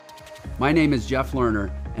My name is Jeff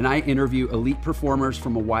Lerner, and I interview elite performers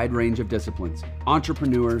from a wide range of disciplines: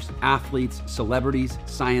 entrepreneurs, athletes, celebrities,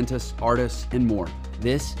 scientists, artists, and more.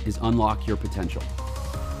 This is Unlock Your Potential.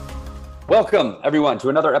 Welcome, everyone, to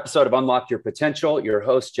another episode of Unlock Your Potential. Your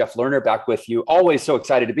host, Jeff Lerner, back with you. Always so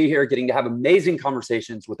excited to be here, getting to have amazing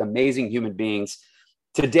conversations with amazing human beings.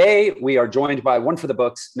 Today, we are joined by one for the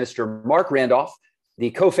books, Mr. Marc Randolph,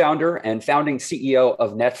 the co-founder and founding CEO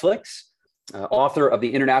of Netflix, author of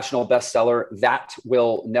the international bestseller, That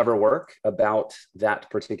Will Never Work, about that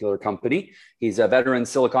particular company. He's a veteran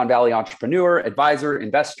Silicon Valley entrepreneur, advisor,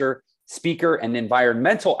 investor, speaker, and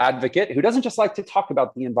environmental advocate who doesn't just like to talk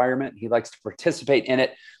about the environment, he likes to participate in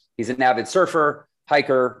it. He's an avid surfer,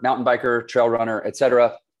 hiker, mountain biker, trail runner,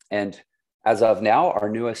 etc. And as of now, our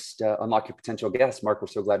newest Unlock Your Potential guest. Marc, we're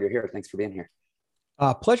so glad you're here. Thanks for being here.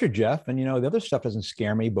 Pleasure, Jeff. And the other stuff doesn't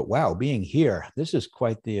scare me, but wow, being here, this is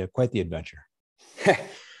quite the adventure.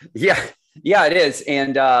 Yeah, it is.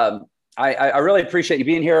 And I really appreciate you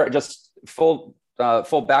being here. Just full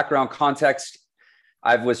background context.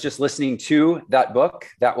 I was just listening to that book,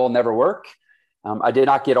 That Will Never Work. I did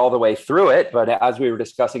not get all the way through it, but as we were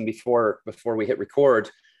discussing before we hit record,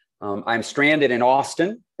 I'm stranded in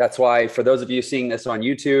Austin. That's why, for those of you seeing this on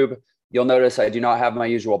YouTube, you'll notice I do not have my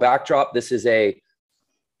usual backdrop. This is a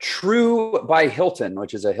True by Hilton,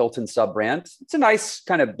 which is a Hilton sub-brand. It's a nice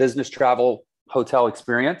kind of business travel hotel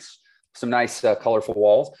experience. Some nice colorful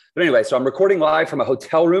walls. But anyway, so I'm recording live from a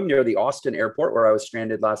hotel room near the Austin airport where I was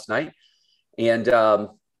stranded last night. And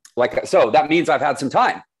so that means I've had some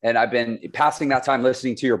time, and I've been passing that time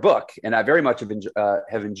listening to your book, and I very much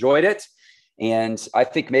have enjoyed it. And I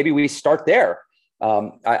think maybe we start there.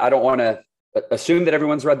 I don't want to assume that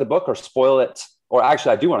everyone's read the book or spoil it, or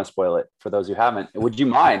actually I do want to spoil it for those who haven't. Would you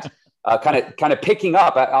mind kind of picking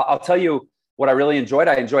up? I'll tell you what I really enjoyed.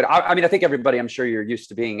 I think everybody, I'm sure you're used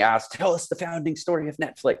to being asked, tell us the founding story of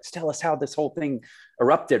Netflix. Tell us how this whole thing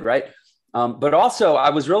erupted, right? But also, I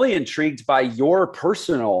was really intrigued by your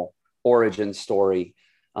personal origin story,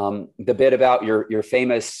 the bit about your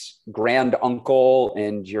famous grand uncle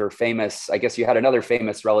and your famous, I guess you had another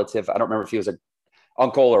famous relative. I don't remember if he was an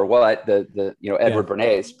uncle or what, Edward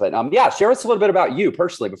Bernays. But share us a little bit about you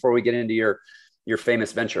personally before we get into your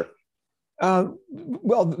famous venture.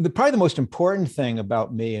 Well, probably the most important thing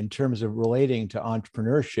about me in terms of relating to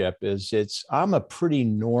entrepreneurship is I'm a pretty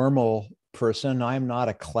normal person. I'm not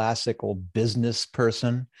a classical business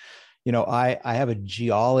person. I have a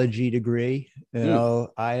geology degree. I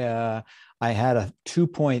had a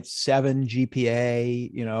 2.7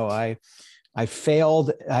 GPA. I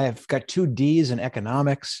failed. I've got 2 Ds in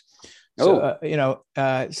economics. So,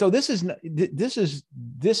 so this is,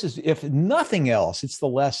 if nothing else, it's the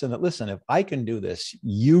lesson that, listen, if I can do this,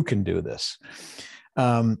 you can do this.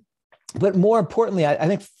 But more importantly, I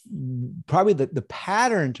think probably the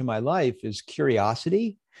pattern to my life is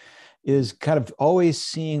curiosity, is kind of always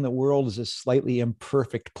seeing the world as a slightly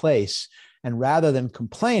imperfect place. And rather than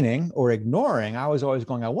complaining or ignoring, I was always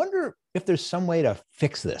going, I wonder if there's some way to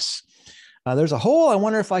fix this. There's a hole. I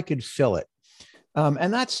wonder if I could fill it.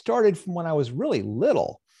 And that started from when I was really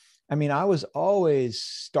little. I mean, I was always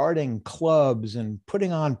starting clubs and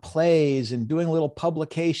putting on plays and doing little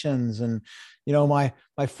publications. And, my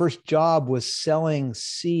first job was selling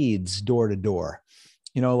seeds door to door,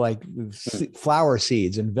 like flower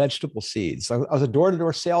seeds and vegetable seeds. I was a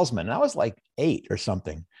door-to-door salesman, and I was like 8 or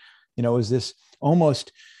something. It was this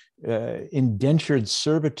almost indentured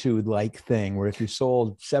servitude like thing where if you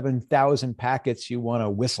sold 7,000 packets, you won a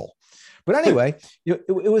whistle. But anyway,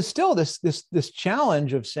 it was still this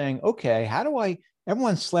challenge of saying, okay,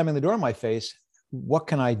 everyone's slamming the door in my face. What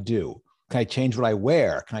can I do? Can I change what I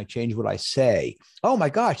wear? Can I change what I say? Oh my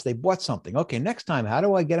gosh, they bought something. Okay, next time, how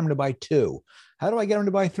do I get them to buy 2? How do I get them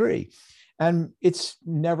to buy 3? And it's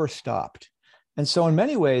never stopped. And so in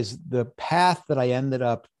many ways, the path that I ended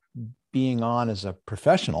up being on as a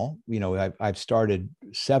professional, I've started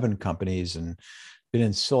 7 companies and been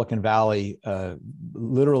in Silicon Valley,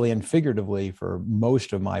 literally and figuratively, for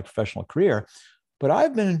most of my professional career. But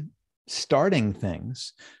I've been starting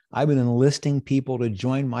things. I've been enlisting people to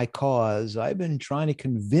join my cause. I've been trying to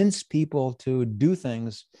convince people to do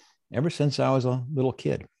things ever since I was a little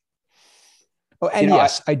kid. Oh, and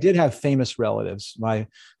yes, I did have famous relatives. My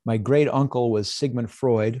great uncle was Sigmund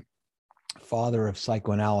Freud, father of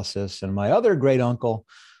psychoanalysis. And my other great uncle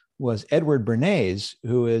was Edward Bernays,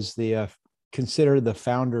 who is considered the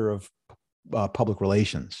founder of public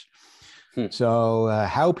relations. So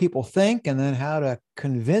how people think, and then how to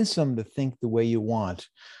convince them to think the way you want,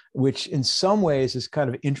 which in some ways is kind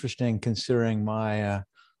of interesting considering my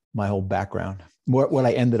whole background, what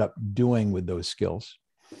I ended up doing with those skills.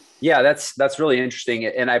 Yeah, that's really interesting,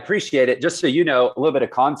 and I appreciate it. Just so you know, a little bit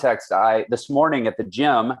of context. I this morning at the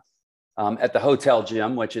gym, at the hotel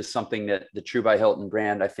gym, which is something that the True by Hilton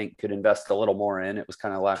brand I think could invest a little more in. It was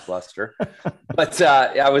kind of lackluster, but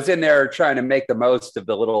I was in there trying to make the most of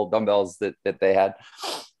the little dumbbells that they had,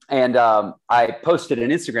 and I posted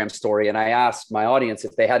an Instagram story and I asked my audience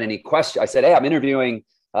if they had any questions. I said, "Hey, I'm interviewing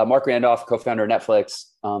Mark Randolph, co-founder of Netflix,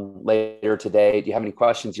 later today. Do you have any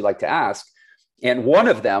questions you'd like to ask?" And one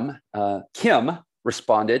of them, Kim,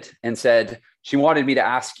 responded and said she wanted me to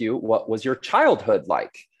ask you, what was your childhood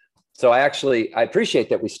like? So I appreciate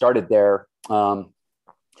that we started there. And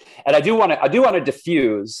I do want to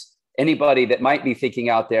diffuse anybody that might be thinking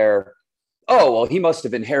out there, oh, well, he must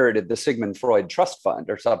have inherited the Sigmund Freud trust fund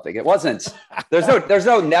or something. It wasn't, there's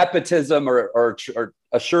no nepotism or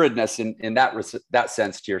assuredness in that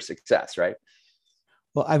sense to your success, right?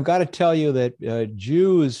 Well, I've got to tell you that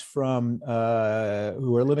Jews from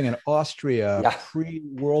who were living in Austria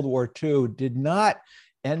pre-World War II did not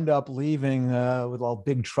end up leaving with a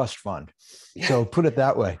big trust fund. So put it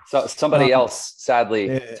that way. So somebody else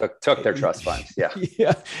sadly took their trust fund. Yeah.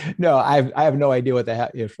 Yeah. No, I have no idea what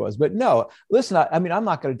the it was, but no. Listen, I mean, I'm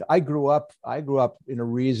not going to. I grew up in a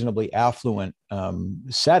reasonably affluent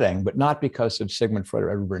setting, but not because of Sigmund Freud or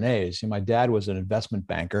Edward Bernays. My dad was an investment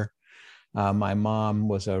banker. My mom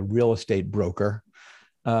was a real estate broker.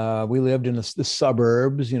 We lived in the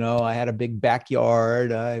suburbs. I had a big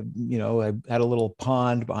backyard. I had a little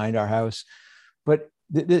pond behind our house, but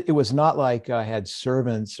it was not like I had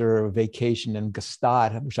servants or a vacation in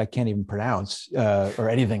Gstaad, which I can't even pronounce, or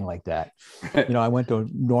anything like that. I went to a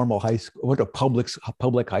normal high school, went to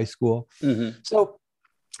public high school. Mm-hmm. So,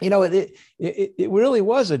 it really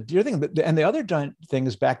was a dear thing. And the other thing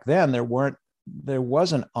is back then there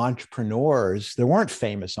wasn't entrepreneurs. There weren't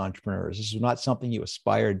famous entrepreneurs. This was not something you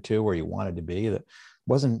aspired to or you wanted to be.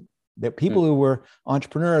 That people who were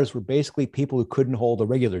entrepreneurs were basically people who couldn't hold a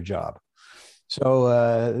regular job.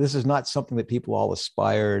 So this is not something that people all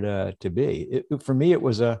aspired to be. For me, it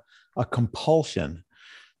was a compulsion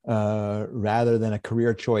rather than a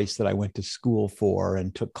career choice that I went to school for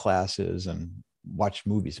and took classes and watched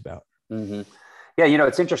movies about. Mm-hmm. Yeah,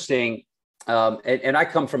 it's interesting. And I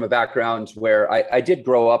come from a background where I did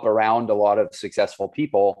grow up around a lot of successful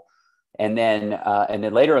people. And then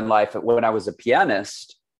later in life, when I was a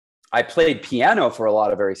pianist, I played piano for a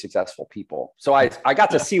lot of very successful people. So I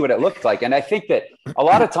got to see what it looked like. And I think that a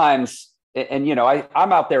lot of times, and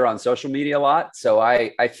I'm out there on social media a lot. So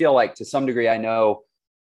I feel like to some degree, I know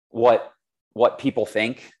what people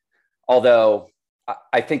think, although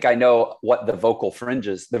I think I know what the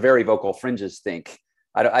very vocal fringes think.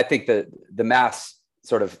 I think that the mass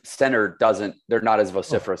sort of center they're not as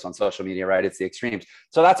vociferous on social media, right? It's the extremes.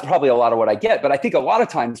 So that's probably a lot of what I get. But I think a lot of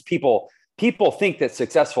times people think that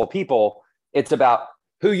successful people, it's about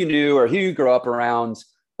who you knew or who you grew up around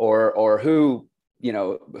or who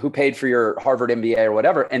paid for your Harvard MBA or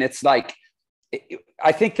whatever. And it's like,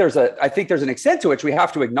 I think there's an extent to which we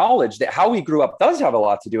have to acknowledge that how we grew up does have a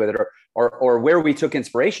lot to do with it or where we took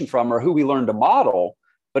inspiration from or who we learned to model.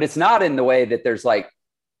 But it's not in the way that there's like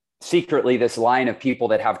secretly this line of people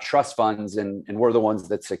that have trust funds and we're the ones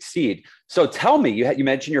that succeed. So tell me, you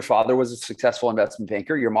mentioned your father was a successful investment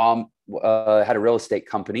banker. Your mom had a real estate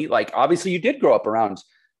company. Like, obviously you did grow up around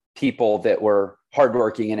people that were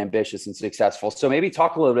hardworking and ambitious and successful. So maybe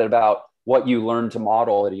talk a little bit about what you learned to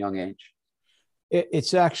model at a young age.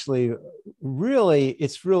 It's actually really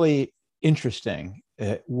interesting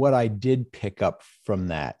what I did pick up from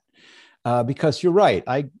that. Because you're right,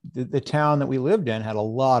 the town that we lived in had a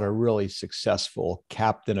lot of really successful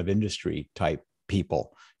captain of industry type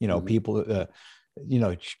people. Mm-hmm. People,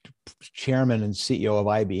 chairman and CEO of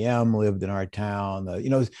IBM lived in our town.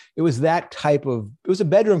 It was that type of. It was a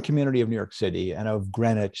bedroom community of New York City and of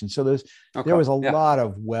Greenwich, and so there was a lot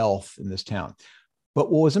of wealth in this town.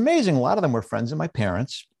 But what was amazing, a lot of them were friends of my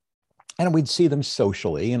parents, and we'd see them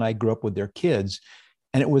socially, and I grew up with their kids.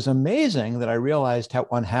 And it was amazing that I realized how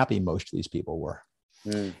unhappy most of these people were.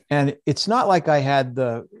 Mm. And it's not like I had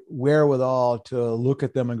the wherewithal to look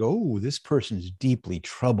at them and go, "Oh, this person's deeply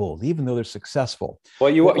troubled," even though they're successcepul. Well,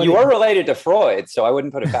 you were related to Freud, so I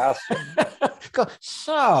wouldn't put it past you.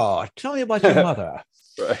 So, tell me about your mother.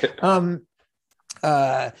 Right.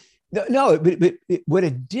 No, but what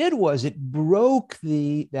it did was it broke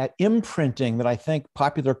that imprinting that I think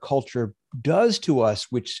popular culture does to us,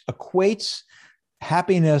 which equates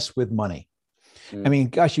happiness with money. I mean,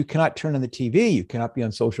 gosh, you cannot turn on the TV. You cannot be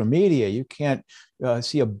on social media. You can't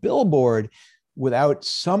see a billboard without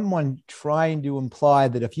someone trying to imply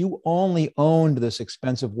that if you only owned this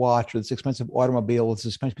expensive watch or this expensive automobile, this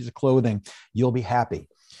expensive piece of clothing, you'll be happy.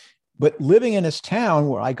 But living in this town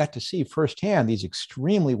where I got to see firsthand these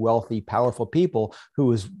extremely wealthy, powerful people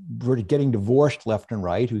who were getting divorced left and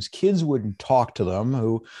right, whose kids wouldn't talk to them,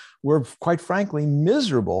 who were, quite frankly,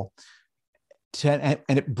 miserable. And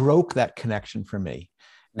it broke that connection for me.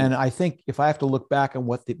 And I think if I have to look back on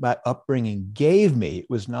what that upbringing gave me, it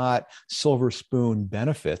was not silver spoon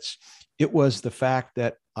benefits. It was the fact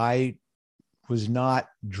that I was not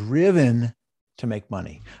driven to make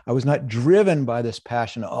money. I was not driven by this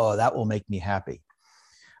passion. Oh, that will make me happy.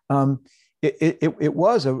 It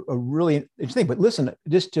was a really interesting. But listen,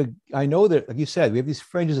 I know that, like you said, we have these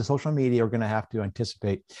fringes of social media we're going to have to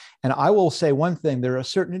anticipate. And I will say one thing: there are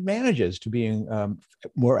certain advantages to being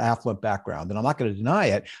more affluent background, and I'm not going to deny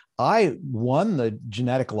it. I won the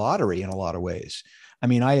genetic lottery in a lot of ways. I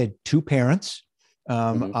mean, I had two parents.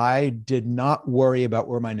 I did not worry about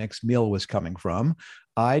where my next meal was coming from.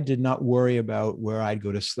 I did not worry about where I'd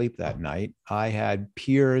go to sleep that night. I had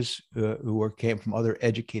peers who came from other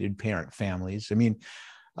educated parent families. I mean,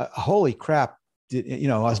 holy crap.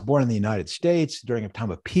 I was born in the United States during a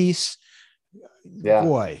time of peace. Yeah.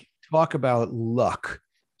 Boy, talk about luck.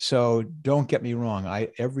 So don't get me wrong.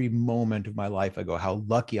 Every moment of my life, I go, how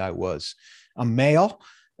lucky I was. I'm male,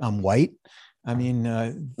 I'm white. I mean,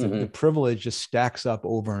 the privilege just stacks up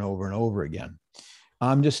over and over and over again.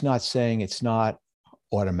 I'm just not saying it's not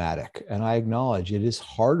automatic. And I acknowledge it is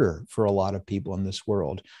harder for a lot of people in this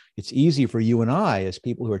world. It's easy for you and I, as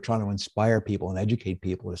people who are trying to inspire people and educate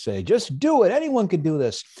people, to say, just do it. Anyone can do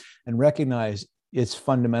this. And recognize it's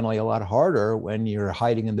fundamentally a lot harder when you're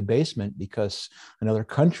hiding in the basement because another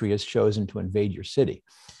country has chosen to invade your city.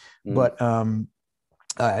 But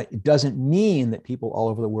it doesn't mean that people all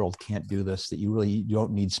over the world can't do this, that you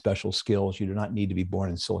don't need special skills. You do not need to be born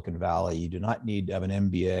in Silicon Valley. You do not need to have an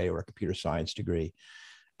MBA or a computer science degree.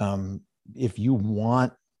 If you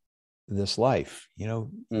want this life,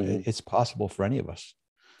 it's possible for any of us.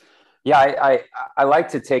 Yeah, I like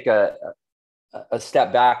to take a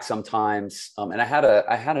step back sometimes. And I had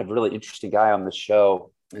a really interesting guy on the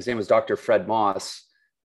show. His name was Dr. Fred Moss,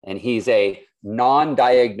 and he's a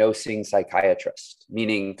non-diagnosing psychiatrist,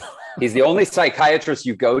 meaning he's the only psychiatrist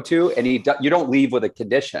you go to, and you don't leave with a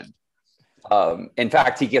condition. In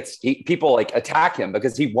fact, people like attack him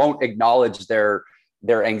because he won't acknowledge their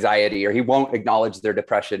anxiety, or he won't acknowledge their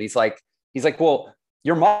depression. He's like, well,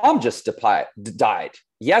 your mom just died.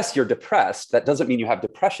 Yes, you're depressed. That doesn't mean you have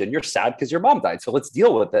depression. You're sad because your mom died. So let's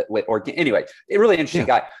deal with it. Anyway, a really interesting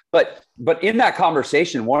guy. But in that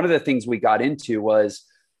conversation, one of the things we got into was,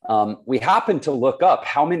 we happened to look up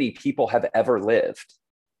how many people have ever lived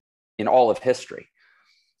in all of history.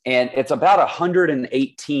 And it's about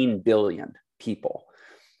 118 billion people.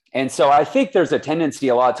 And so I think there's a tendency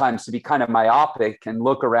a lot of times to be kind of myopic and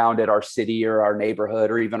look around at our city or our neighborhood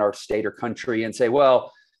or even our state or country and say,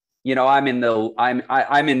 well, I'm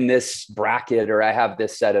in this bracket, or I have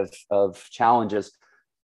this set of challenges.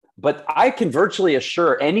 But I can virtually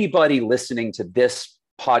assure anybody listening to this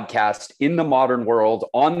podcast in the modern world,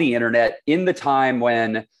 on the internet, in the time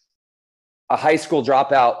when a high school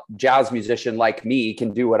dropout jazz musician like me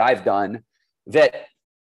can do what I've done, that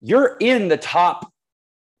you're in the top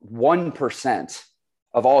 1%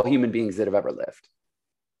 of all human beings that have ever lived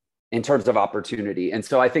in terms of opportunity. And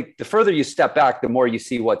so I think the further you step back, the more you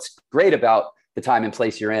see what's great about the time and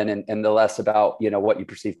place you're in, and the less about, what you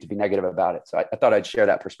perceive to be negative about it. So I thought I'd share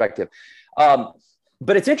that perspective.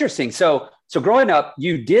 But it's interesting. So growing up,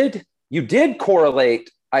 you did correlate,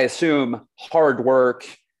 I assume, hard work,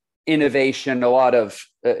 innovation, a lot of,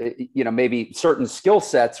 maybe certain skill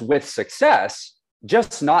sets with success,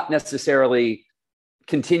 just not necessarily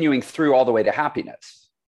continuing through all the way to happiness.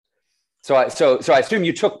 So I assume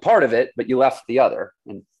you took part of it, but you left the other.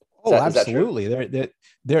 And absolutely.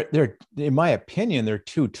 They're, in my opinion, they're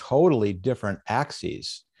two totally different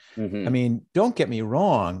axes. I mean, don't get me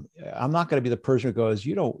wrong. I'm not going to be the person who goes,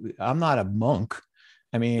 I'm not a monk.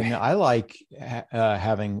 I mean, I like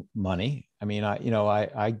having money. I mean,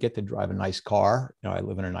 I get to drive a nice car. I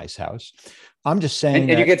live in a nice house. I'm just saying.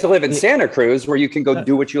 And you get to live in Santa Cruz, where you can go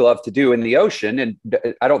do what you love to do in the ocean. And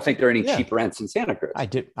I don't think there are any cheap rents in Santa Cruz.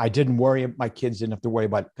 I didn't worry. My kids didn't have to worry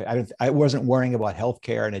about, I wasn't worrying about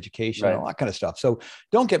healthcare and education and all that kind of stuff. So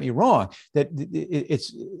don't get me wrong, that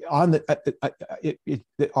it's on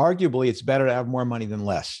arguably it's better to have more money than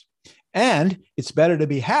less. And it's better to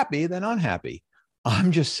be happy than unhappy.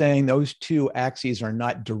 I'm just saying those two axes are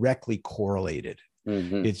not directly correlated.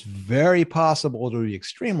 It's very possible to be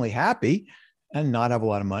extremely happy and not have a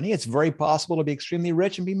lot of money. It's very possible to be extremely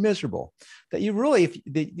rich and be miserable. That you really, if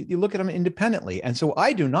you look at them independently. And so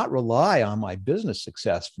I do not rely on my business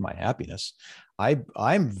success for my happiness.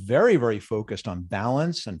 I'm very, very focused on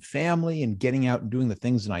balance and family and getting out and doing the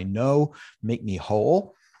things that I know make me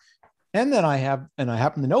whole. And then I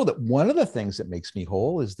happen to know that one of the things that makes me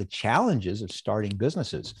whole is the challenges of starting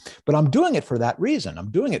businesses. But I'm doing it for that reason.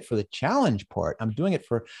 I'm doing it for the challenge part. I'm doing it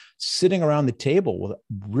for sitting around the table with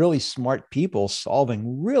really smart people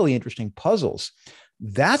solving really interesting puzzles.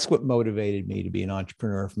 That's what motivated me to be an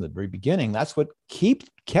entrepreneur from the very beginning. That's what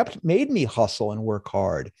made me hustle and work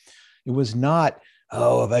hard. It was not,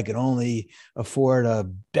 oh, if I could only afford a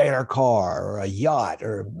better car or a yacht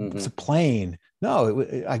or a plane. No,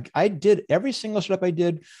 I did every single step I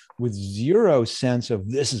did with zero sense of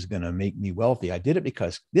this is going to make me wealthy. I did it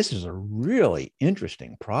because this is a really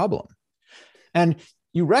interesting problem. And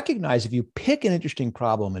you recognize if you pick an interesting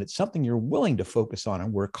problem and it's something you're willing to focus on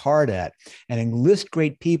and work hard at and enlist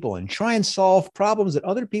great people and try and solve problems that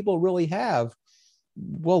other people really have,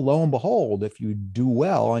 well, lo and behold, if you do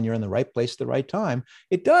well and you're in the right place at the right time,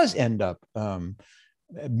 it does end up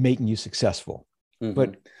making you successful.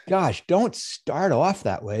 But gosh, don't start off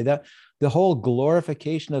that way. The whole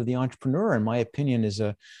glorification of the entrepreneur, in my opinion, is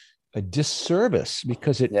a disservice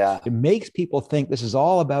because it makes people think this is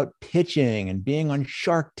all about pitching and being on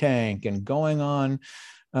Shark Tank and going on,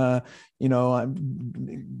 all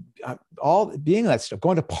being that stuff,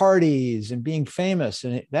 going to parties and being famous.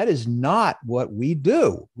 And that is not what we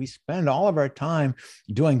do. We spend all of our time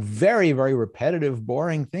doing very, very repetitive,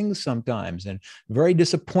 boring things sometimes, and very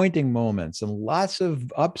disappointing moments and lots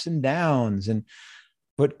of ups and downs.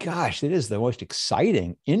 But gosh, it is the most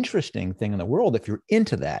exciting, interesting thing in the world if you're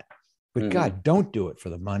into that. But God, don't do it for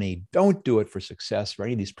the money. Don't do it for success, for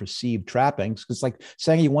any of these perceived trappings. It's like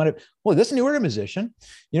saying you want to, well, listen, you were a musician.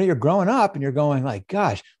 You're growing up and you're going like,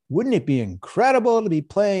 gosh, wouldn't it be incredible to be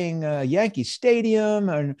playing Yankee Stadium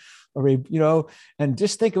and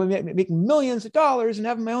just think of making millions of dollars and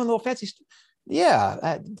having my own little fancy.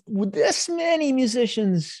 Would this many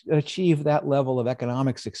musicians achieve that level of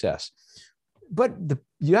economic success? But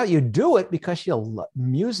you do it because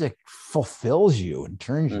music fulfills you and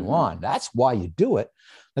turns you on. That's why you do it.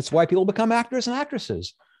 That's why people become actors and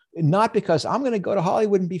actresses. Not because I'm going to go to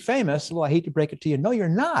Hollywood and be famous. Well, I hate to break it to you. No, you're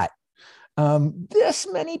not. This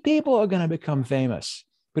many people are going to become famous.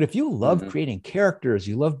 But if you love creating characters,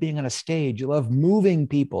 you love being on a stage, you love moving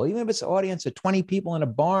people, even if it's an audience of 20 people in a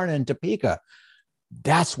barn in Topeka,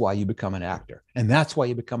 that's why you become an actor. And that's why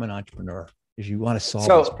you become an entrepreneur, is you want to solve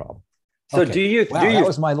this problem. So okay. That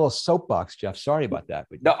was my little soapbox, Jeff. Sorry about that.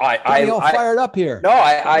 But no, I all fired up here. No,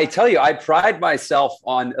 I tell you, I pride myself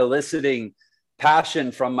on eliciting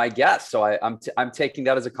passion from my guests. So I'm taking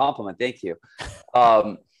that as a compliment. Thank you.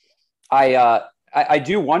 I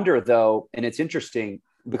do wonder though, and it's interesting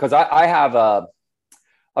because I have a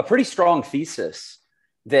pretty strong thesis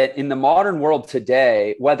that in the modern world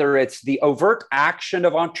today, whether it's the overt action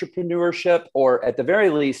of entrepreneurship or at the very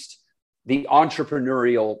least, the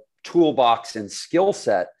entrepreneurial toolbox and skill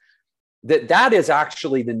set, that is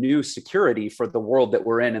actually the new security for the world that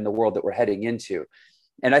we're in and the world that we're heading into.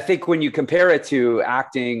 And I think when you compare it to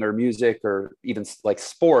acting or music or even like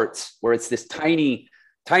sports, where it's this tiny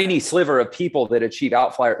sliver of people that achieve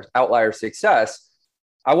outlier success,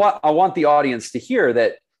 I want the audience to hear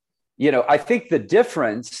that, I think the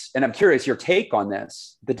difference, and I'm curious your take on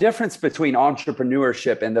this, the difference between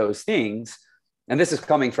entrepreneurship and those things, and this is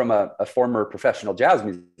coming from a former professional jazz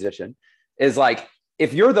musician, is like,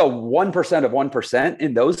 if you're the 1% of 1%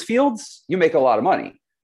 in those fields, you make a lot of money.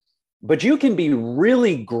 But you can be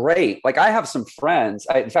really great. Like I have some friends.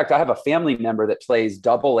 In fact, I have a family member that plays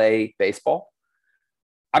AA baseball.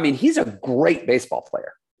 I mean, he's a great baseball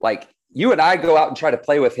player. Like you and I go out and try to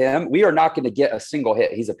play with him. We are not going to get a single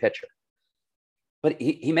hit. He's a pitcher. But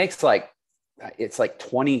he makes it's like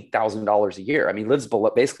 $20,000 a year. I mean, lives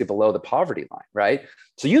basically below the poverty line, right?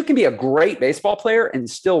 So you can be a great baseball player and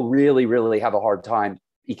still really, really have a hard time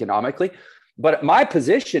economically. But my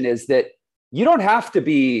position is that you don't have to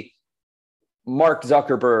be Mark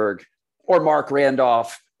Zuckerberg or Mark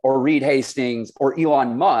Randolph or Reed Hastings or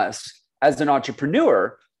Elon Musk as an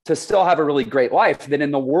entrepreneur to still have a really great life. That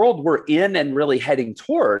in the world we're in and really heading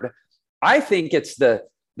toward, I think it's the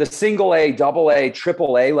single A, double A,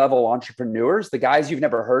 triple A level entrepreneurs, the guys you've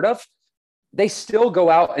never heard of, they still go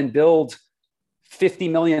out and build $50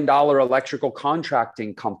 million electrical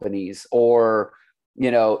contracting companies or,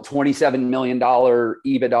 $27 million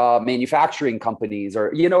EBITDA manufacturing companies,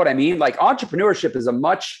 or, you know what I mean? Like entrepreneurship is a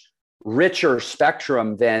much richer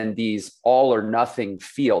spectrum than these all or nothing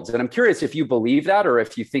fields. And I'm curious if you believe that, or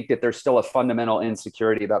if you think that there's still a fundamental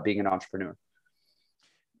insecurity about being an entrepreneur.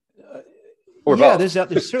 Or yeah,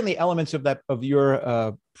 there's certainly elements of that, of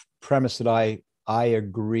your premise that I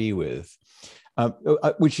agree with,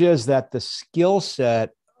 which is that the skill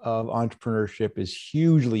set of entrepreneurship is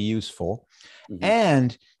hugely useful,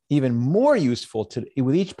 and even more useful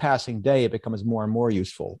with each passing day. It becomes more and more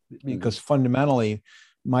useful because fundamentally,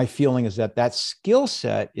 my feeling is that skill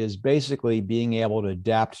set is basically being able to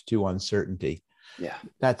adapt to uncertainty. Yeah,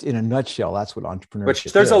 that's in a nutshell. That's what entrepreneurship Which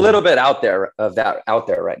there's is. A little bit out there of that out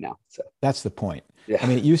there right now. So that's the point. Yeah. I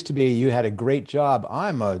mean, it used to be you had a great job.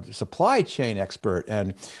 I'm a supply chain expert,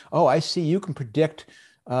 and I see you can predict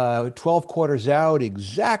 12 quarters out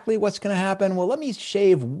exactly what's going to happen. Well, let me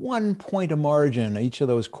shave 1 point of margin each of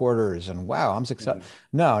those quarters, and wow, I'm successful.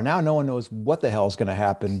 No, now no one knows what the hell is going to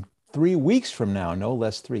happen 3 weeks from now, no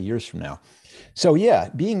less 3 years from now. So yeah,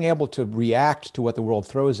 being able to react to what the world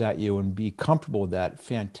throws at you and be comfortable with that,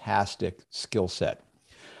 fantastic skill set.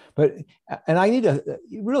 And I need to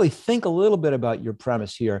really think a little bit about your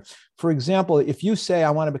premise here. For example, if you say,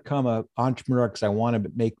 I want to become an entrepreneur because I want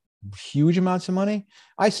to make huge amounts of money,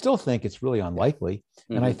 I still think it's really unlikely.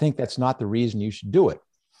 And I think that's not the reason you should do it.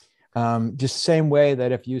 Just the same way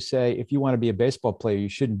that if you say, if you want to be a baseball player, you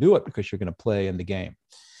shouldn't do it because you're going to play in the game.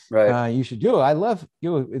 Right. You should do it. I love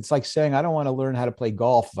you. It's like saying, I don't want to learn how to play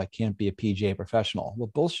golf if I can't be a PGA professional.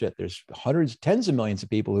 Well, bullshit. There's hundreds, tens of millions of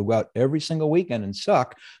people who go out every single weekend and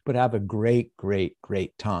suck, but have a great, great,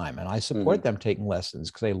 great time. And I support them taking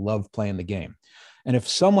lessons because they love playing the game. And if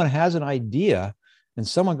someone has an idea and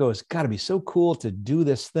someone goes, got to be so cool to do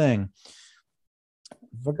this thing,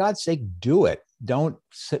 for God's sake, do it. Don't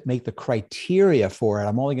make the criteria for it.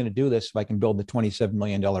 I'm only going to do this if I can build the $27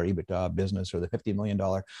 million EBITDA business or the $50 million.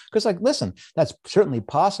 Because listen, that's certainly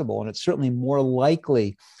possible. And it's certainly more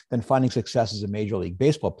likely than finding success as a Major League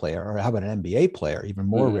Baseball player, or how about an NBA player, even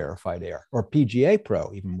more rarefied air, or PGA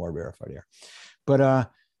pro, even more rarefied air. But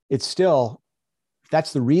it's still, if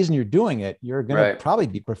that's the reason you're doing it, you're going to probably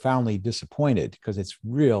be profoundly disappointed because it's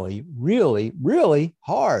really, really, really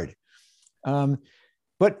hard.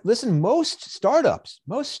 But listen, most startups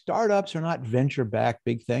are not venture-backed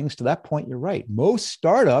big things. To that point, you're right. Most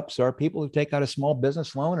startups are people who take out a small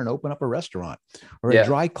business loan and open up a restaurant or a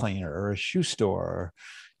dry cleaner or a shoe store.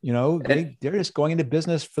 They're just going into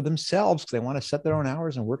business for themselves because they want to set their own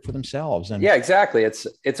hours and work for themselves. And yeah, exactly.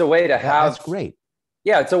 It's a way to have. That's great.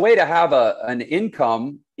 Yeah, it's a way to have an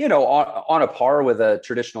income, on a par with a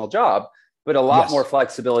traditional job, but a lot more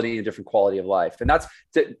flexibility and different quality of life. And that's,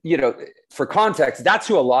 for context, that's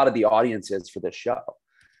who a lot of the audience is for this show.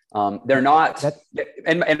 They're not,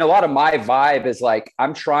 and a lot of my vibe is like,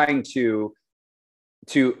 I'm trying to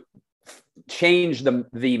change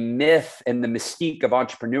the myth and the mystique of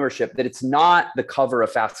entrepreneurship, that it's not the cover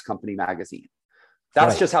of Fast Company magazine.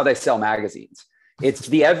 That's just how they sell magazines. It's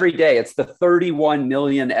the everyday, it's the 31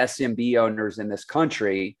 million SMB owners in this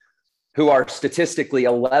country who are statistically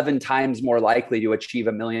 11 times more likely to achieve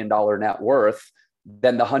 $1 million net worth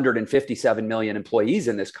than the 157 million employees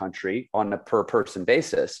in this country on a per person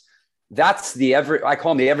basis. That's I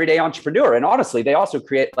call them the everyday entrepreneur. And honestly, they also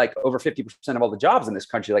create like over 50% of all the jobs in this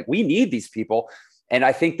country. Like, we need these people. And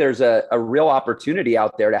I think there's a real opportunity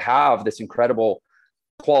out there to have this incredible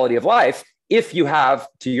quality of life. If you have,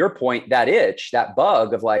 to your point, that itch, that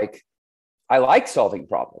bug of like, I like solving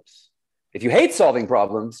problems. If you hate solving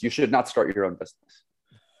problems, you should not start your own business.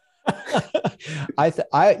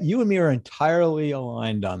 You and me are entirely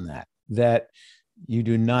aligned on that you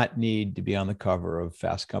do not need to be on the cover of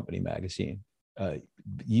Fast Company magazine.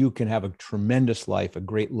 You can have a tremendous life, a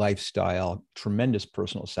great lifestyle, tremendous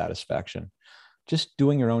personal satisfaction, just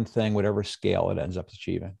doing your own thing, whatever scale it ends up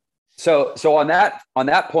achieving. So on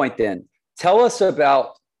that point, then tell us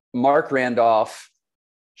about Marc Randolph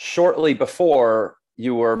shortly before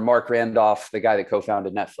you were Marc Randolph, the guy that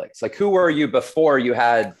co-founded Netflix. Like, who were you before you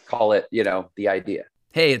had, call it, the idea?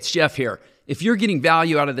 Hey, it's Jeff here. If you're getting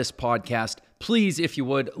value out of this podcast, please, if you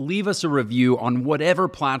would, leave us a review on whatever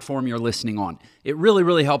platform you're listening on. It really,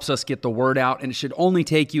 really helps us get the word out, and it should only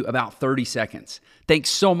take you about 30 seconds. Thanks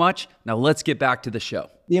so much. Now let's get back to the show.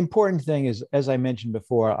 The important thing is, as I mentioned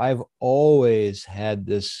before, I've always had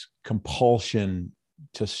this compulsion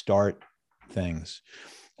to start things.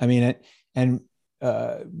 I mean,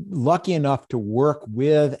 lucky enough to work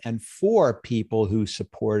with and for people who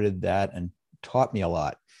supported that and taught me a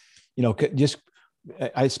lot.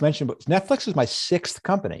 I just mentioned, but Netflix is my 6th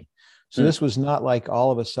company. So this was not like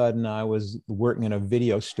all of a sudden I was working in a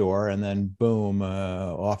video store and then boom,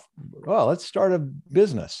 let's start a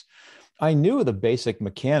business. I knew the basic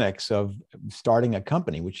mechanics of starting a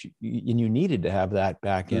company, which you needed to have that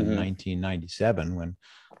back in 1997 when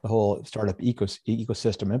the whole startup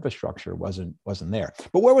ecosystem infrastructure wasn't there.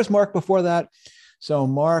 But where was Mark before that? So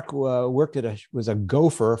Mark was a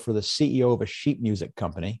gopher for the CEO of a sheet music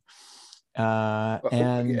company.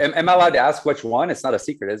 And am I allowed to ask which one? It's not a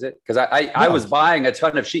secret, is it? Because I was buying a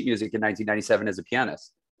ton of sheet music in 1997 as a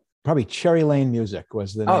pianist. Probably Cherry Lane Music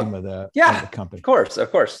was the name of the company.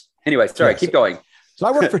 Of course. Anyway, sorry, keep going. So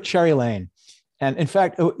I worked for Cherry Lane. And in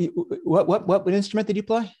fact, what instrument did you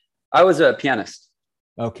play? I was a pianist.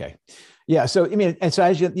 Okay. Yeah. So, I mean, and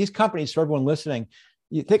so these companies, for everyone listening,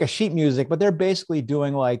 you take a sheet music, but they're basically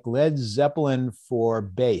doing like Led Zeppelin for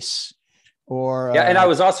bass or. Yeah. And I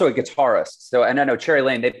was also a guitarist. So, and I know Cherry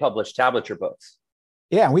Lane, they published tablature books.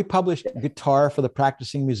 Yeah. And we published Guitar for the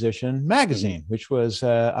Practicing Musician magazine, which was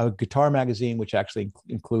a guitar magazine, which actually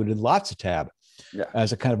included lots of tab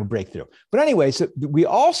as a kind of a breakthrough. But anyway, so we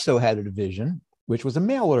also had a division, which was a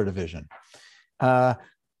mail order division.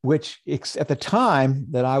 Which at the time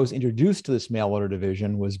that I was introduced to this mail order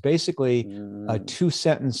division was basically a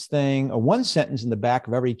 2-sentence thing, a 1 sentence in the back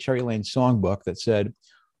of every Cherry Lane songbook that said,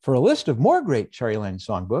 for a list of more great Cherry Lane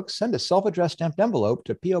songbooks, send a self-addressed stamped envelope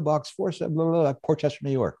to P.O. Box 47, Portchester,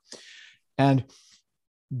 New York. And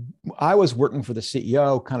I was working for the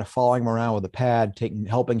CEO, kind of following him around with a pad,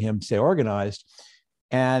 helping him stay organized.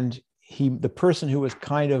 And the person who was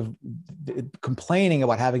kind of complaining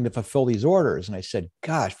about having to fulfill these orders. And I said,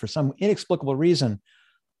 gosh, for some inexplicable reason,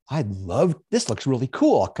 this looks really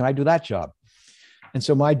cool. Can I do that job? And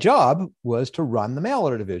so my job was to run the mail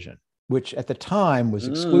order division, which at the time was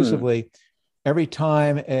exclusively every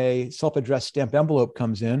time a self-addressed stamped envelope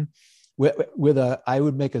comes in I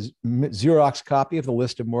would make a Xerox copy of the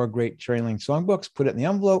list of more great Cherry Lane songbooks, put it in the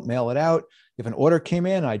envelope, mail it out. If an order came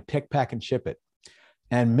in, I'd pick, pack, and ship it.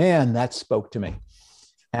 And man, that spoke to me.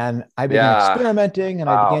 And I began experimenting, and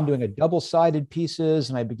I began doing a double-sided pieces,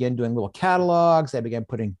 and I began doing little catalogs. I began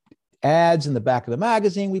putting ads in the back of the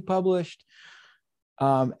magazine we published.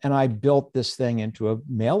 And I built this thing into a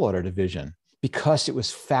mail order division because it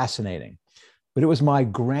was fascinating. But it was my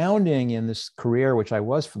grounding in this career, which I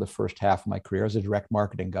was for the first half of my career as a direct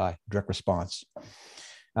marketing guy, direct response,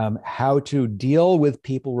 how to deal with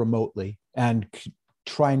people remotely and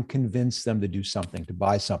try and convince them to do something, to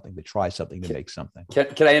buy something, to try something, to make something.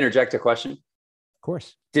 Can I interject a question? Of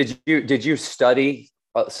course. Did you study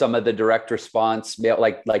some of the direct response,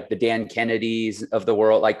 like the Dan Kennedys of the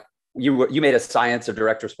world? Like you made a science of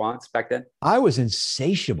direct response back then? I was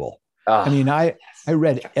insatiable. I mean, I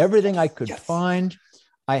read everything I could find.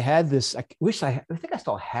 I had this, I think I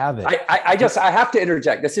still have it. I have to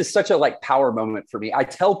interject. This is such a power moment for me. I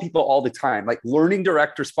tell people all the time, learning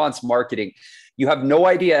direct response marketing, you have no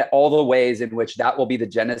idea all the ways in which that will be the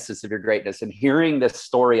genesis of your greatness. And hearing this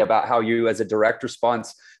story about how you, as a direct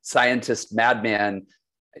response scientist, madman,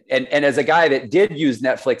 and as a guy that did use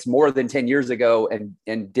Netflix more than 10 years ago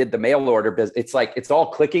and did the mail order business, it's all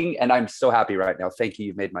clicking. And I'm so happy right now. Thank you.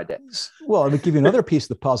 You've made my day. Well, let me give you another piece of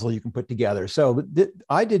the puzzle you can put together. So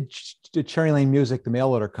I did Cherry Lane Music, the mail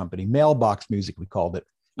order company, Mailbox Music, we called it,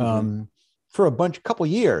 for a couple of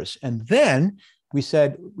years. And then we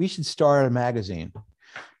said, we should start a magazine.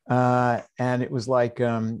 And it was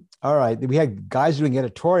all right, we had guys doing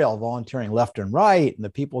editorial, volunteering left and right, and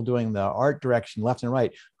the people doing the art direction left and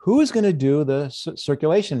right. Who's going to do the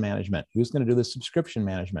circulation management? Who's going to do the subscription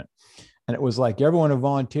management? And it was everyone who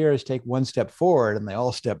volunteers take one step forward and they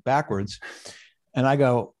all step backwards. And I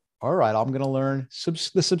go, all right, I'm going to learn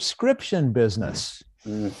the subscription business.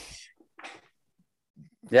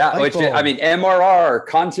 Yeah, which I mean, MRR,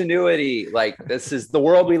 continuity, this is the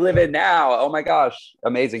world we live in now. Oh my gosh,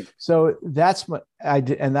 amazing. So that's what I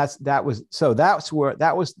did, and that's where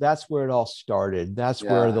it all started. That's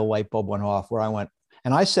where the light bulb went off. Where I went,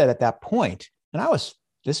 and I said at that point, and I was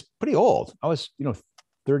pretty old. I was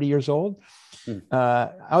 30 years old.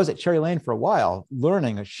 I was at Cherry Lane for a while,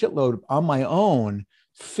 learning a shitload on my own,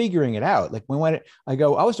 figuring it out. I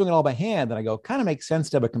was doing it all by hand, and I go, kind of makes sense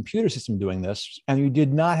to have a computer system doing this. And you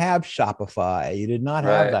did not have Shopify. You did not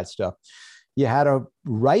have that stuff. You had to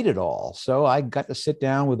write it all. So I got to sit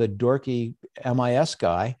down with a dorky MIS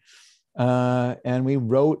guy, and we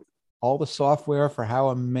wrote all the software for how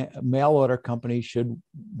a mail order company should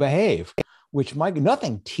behave, which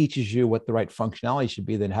nothing teaches you what the right functionality should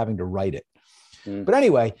be than having to write it. But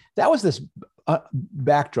anyway, that was this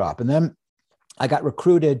backdrop. And then I got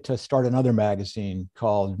recruited to start another magazine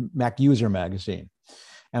called Mac User Magazine.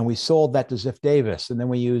 And we sold that to Ziff Davis. And then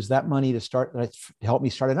we used that money to help me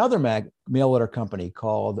start another mail order company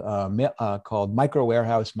called Micro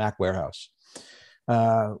Warehouse, Mac Warehouse.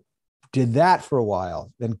 did that for a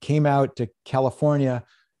while, then came out to California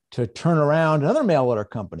to turn around another mail order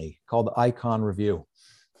company called the Icon Review.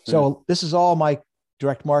 So this is all my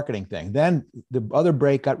direct marketing thing. Then the other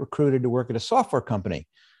break, got recruited to work at a software company,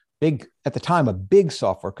 big at the time, a big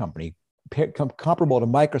software company, comparable to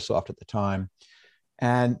Microsoft at the time,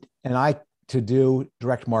 and I to do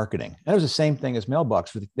direct marketing. And it was the same thing as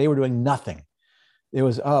Mailbox. They were doing nothing. It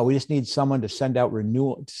was, we just need someone to send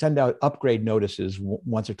out upgrade notices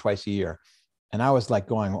once or twice a year. And I was like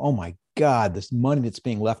going, oh my God, this money that's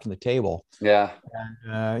being left on the table. Yeah.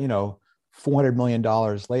 And, $400 million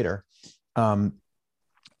later, I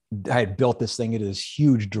had built this thing into this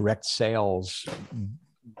huge direct sales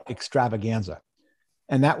extravaganza.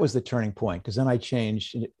 And that was the turning point, because then I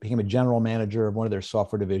changed, became a general manager of one of their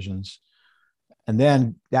software divisions. And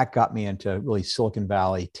then that got me into really Silicon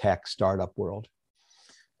Valley tech startup world.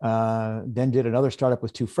 Then did another startup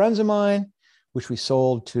with two friends of mine, which we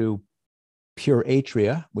sold to Pure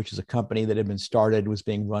Atria, which is a company that had been started, was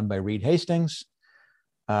being run by Reed Hastings.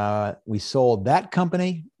 We sold that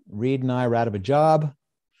company. Reed and I were out of a job.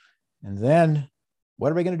 And then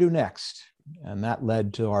what are we going to do next? And that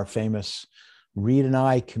led to our famous Reed and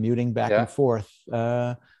I commuting back and forth,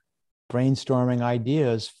 brainstorming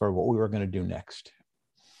ideas for what we were going to do next.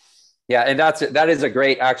 Yeah. And that is a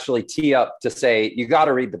great actually tee up to say, you got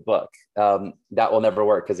to read the book. That will never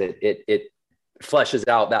work, because it fleshes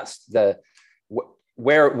out. That's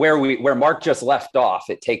where Mark just left off.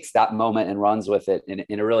 It takes that moment and runs with it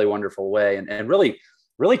in a really wonderful way, and really,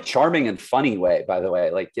 really charming and funny way, by the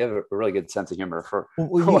way. Like, you have a really good sense of humor for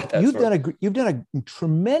you've done a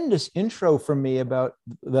tremendous intro for me about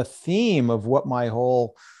the theme of what my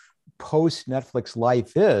whole post Netflix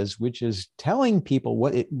life is, which is telling people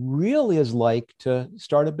what it really is like to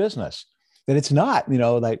start a business. That it's not,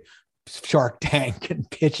 like Shark Tank and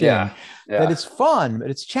pitching, that it's fun, that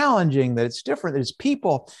it's challenging, that it's different, that it's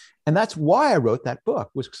people. And that's why I wrote that book,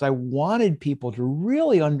 was because I wanted people to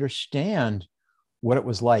really understand what it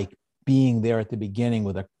was like being there at the beginning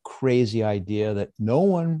with a crazy idea that no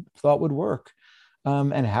one thought would work,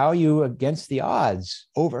 and how you, against the odds,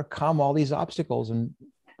 overcome all these obstacles. And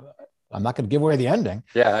I'm not going to give away the ending,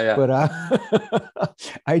 but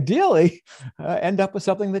ideally end up with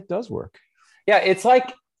something that does work. Yeah, it's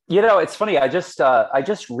like, it's funny. I just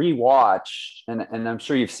rewatched, and I'm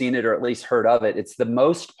sure you've seen it or at least heard of it. It's the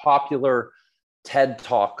most popular TED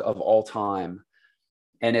Talk of all time.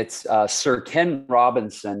 And it's Sir Ken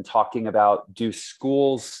Robinson talking about, do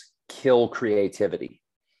schools kill creativity?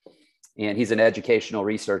 And he's an educational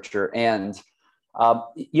researcher. And,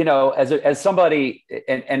 as somebody,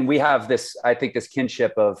 and we have this, I think, this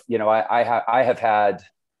kinship of, I have had,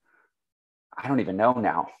 I don't even know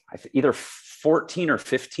now, either 14 or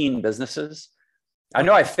 15 businesses. I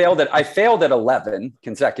know I failed at 11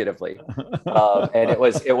 consecutively. And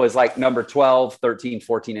it was like number 12, 13,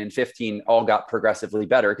 14, and 15 all got progressively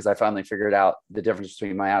better, because I finally figured out the difference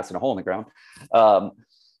between my ass and a hole in the ground.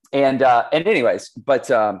 And anyways,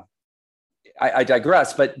 but I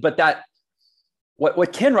digress. But that,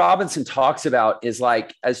 what Ken Robinson talks about is,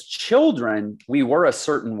 like, as children, we were a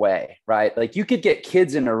certain way, right? Like, you could get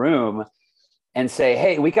kids in a room and say,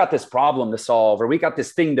 hey, we got this problem to solve, or we got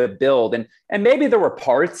this thing to build. And maybe there were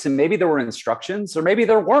parts, and maybe there were instructions, or maybe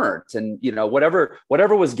there weren't. And, whatever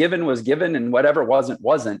was given, and whatever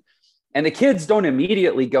wasn't. And the kids don't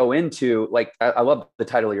immediately go into, like, I love the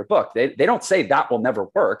title of your book. They don't say that will never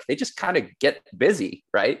work. They just kind of get busy,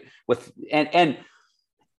 right? And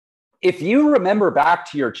if you remember back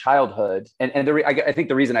to your childhood, and I think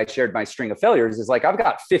the reason I shared my string of failures is, like, I've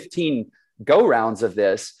got 15 go rounds of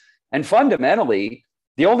this. And fundamentally,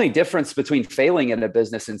 the only difference between failing in a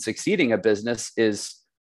business and succeeding in a business is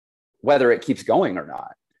whether it keeps going or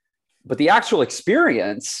not. But the actual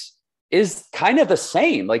experience is kind of the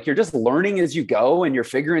same. Like, you're just learning as you go, and you're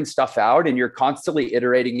figuring stuff out, and you're constantly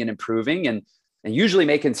iterating and improving, and usually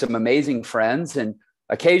making some amazing friends, and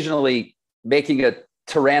occasionally making a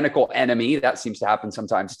tyrannical enemy. That seems to happen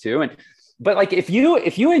sometimes too. But like, if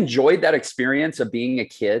you enjoyed that experience of being a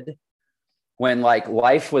kid, when, like,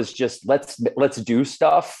 life was just, let's do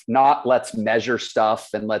stuff, not let's measure stuff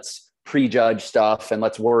and let's prejudge stuff and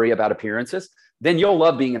let's worry about appearances, then you'll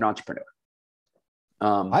love being an entrepreneur.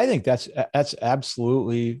 I think that's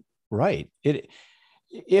absolutely right.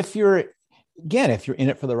 If you're in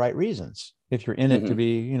it for the right reasons, if you're in it to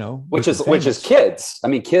be, which is kids. I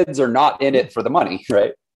mean, kids are not in it for the money,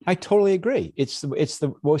 right? I totally agree. It's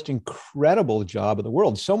the most incredible job of the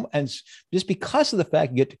world. And just because of the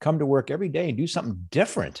fact you get to come to work every day and do something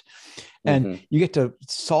different, and you get to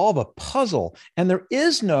solve a puzzle, and there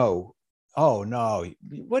is no oh no,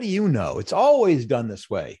 what do you know? It's always done this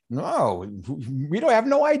way. No, we don't have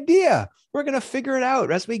no idea. We're going to figure it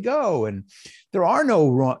out as we go. And there are no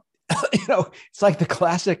wrong, it's like the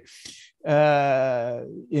classic, you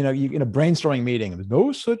in a brainstorming meeting, there's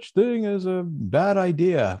no such thing as a bad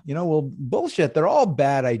idea. Well, bullshit. They're all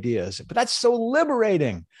bad ideas, but that's so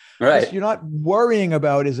liberating. Right. You're not worrying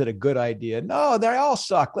about, is it a good idea? No, they all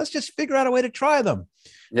suck. Let's just figure out a way to try them.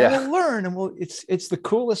 Yeah. And we'll learn. And it's the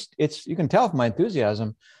coolest. You can tell from my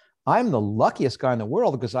enthusiasm. I'm the luckiest guy in the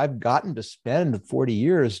world because I've gotten to spend 40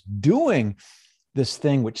 years doing this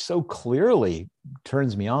thing, which so clearly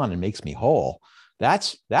turns me on and makes me whole.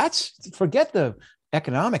 That's forget the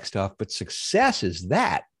economic stuff, but success is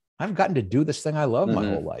that I've gotten to do this thing I love my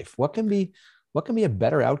whole life. What can be a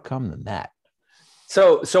better outcome than that?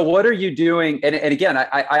 So what are you doing? And again,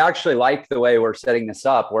 I actually like the way we're setting this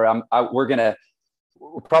up, where we're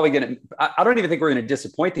probably going to, I don't even think we're going to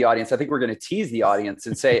disappoint the audience. I think we're going to tease the audience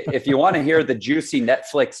and say, if you want to hear the juicy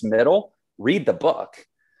Netflix middle, read the book.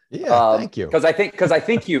 Yeah, thank you. Because I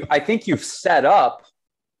think you've set up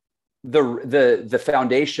the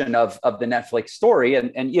foundation of the Netflix story,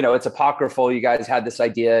 and it's apocryphal. You guys had this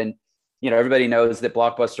idea, and everybody knows that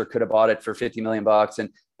Blockbuster could have bought it for $50 million, and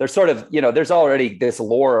there's sort of there's already this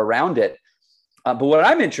lore around it. But what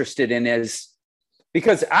I'm interested in is,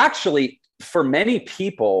 because actually for many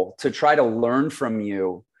people to try to learn from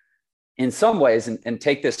you in some ways, and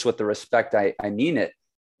take this with the respect I mean it,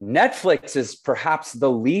 Netflix is perhaps the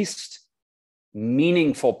least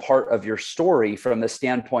meaningful part of your story from the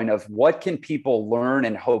standpoint of what can people learn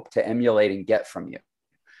and hope to emulate and get from you,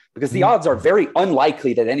 because the odds are very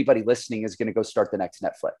unlikely that anybody listening is going to go start the next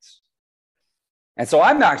Netflix. And so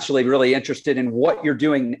I'm actually really interested in what you're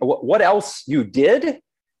doing, what else you did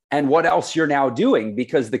and what else you're now doing,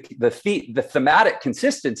 because the thematic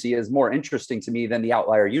consistency is more interesting to me than the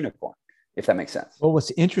outlier unicorn, if that makes sense. Well,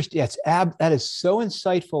 what's interesting, that is so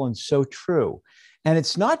insightful and so true. And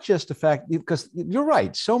it's not just the fact, because you're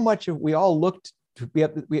right, so much of we all looked to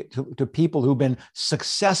people who've been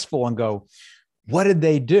successful and go, what did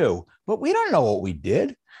they do? But we don't know what we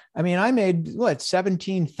did. I mean, I made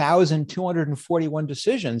 17,241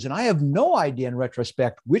 decisions, and I have no idea in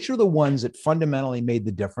retrospect which are the ones that fundamentally made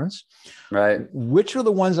the difference. Right. Which are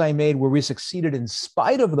the ones I made where we succeeded in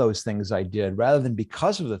spite of those things I did, rather than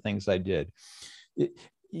because of the things I did.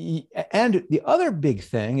 And the other big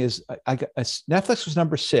thing is Netflix was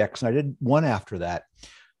number 6, and I did one after that,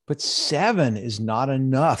 but 7 is not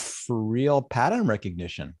enough for real pattern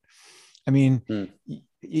recognition. I mean,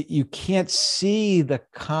 you can't see the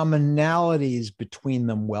commonalities between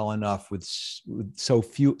them well enough with so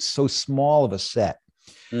small of a set.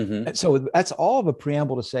 And so that's all of a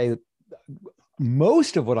preamble to say that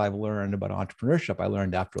most of what I've learned about entrepreneurship, I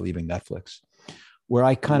learned after leaving Netflix, where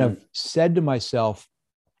I kind of said to myself,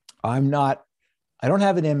 I don't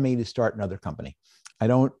have it in me to start another company. I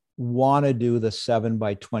don't want to do the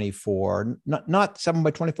 7x24, not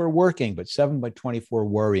 7x24 working, but 7x24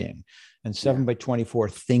 worrying and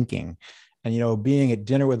 7x24 thinking. And, being at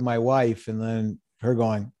dinner with my wife and then her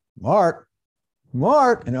going, Mark,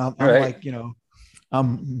 and I'm like,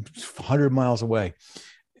 I'm 100 miles away.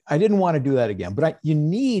 I didn't want to do that again, but you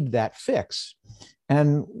need that fix.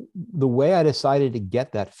 And the way I decided to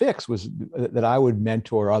get that fix was that I would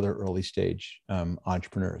mentor other early stage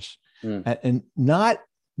entrepreneurs, and not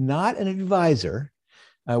an advisor,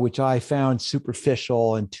 which I found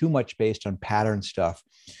superficial and too much based on pattern stuff,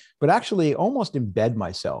 but actually almost embed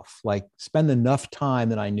myself, like spend enough time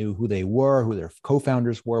that I knew who they were, who their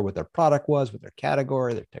co-founders were, what their product was, what their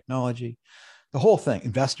category, their technology, the whole thing,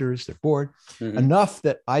 investors, their board, enough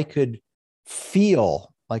that I could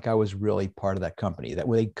feel like I was really part of that company, that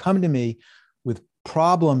when they'd come to me with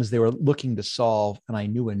problems they were looking to solve, and I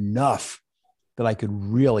knew enough that I could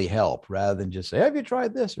really help, rather than just say, have you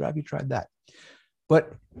tried this or have you tried that?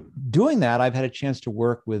 But doing that, I've had a chance to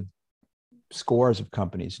work with scores of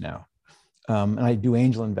companies now. And I do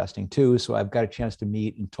angel investing too. So I've got a chance to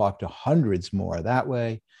meet and talk to hundreds more that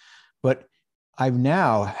way. But I've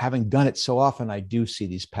now, having done it so often, I do see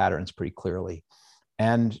these patterns pretty clearly.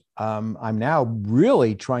 And I'm now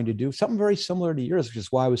really trying to do something very similar to yours, which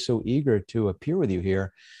is why I was so eager to appear with you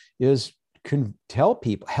here, is help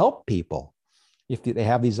people, if they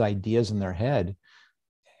have these ideas in their head,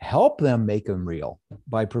 help them make them real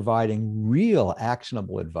by providing real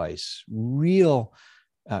actionable advice, real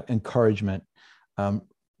encouragement,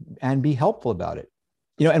 and be helpful about it.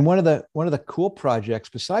 And one of the cool projects,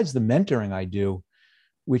 besides the mentoring I do,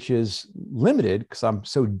 which is limited because I'm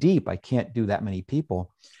so deep, I can't do that many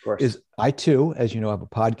people, is I too, as you know, have a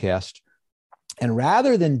podcast. And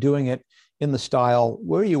rather than doing it in the style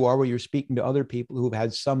where you are, where you're speaking to other people who've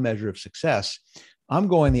had some measure of success. I'm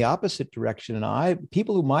going the opposite direction. And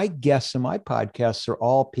people who my guests in my podcasts are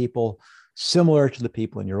all people similar to the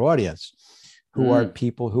people in your audience, who are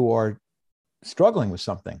people who are struggling with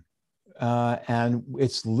something. And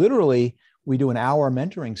it's literally, we do an hour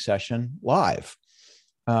mentoring session live.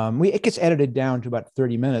 It gets edited down to about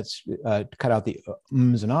 30 minutes to cut out the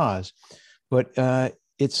ums and ahs, but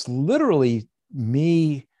it's literally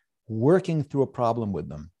me working through a problem with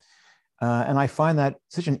them. And I find that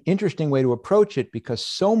such an interesting way to approach it, because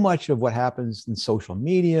so much of what happens in social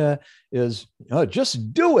media is,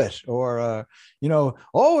 just do it, or,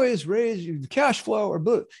 always raise your cash flow, or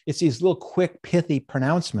blue. It's these little quick, pithy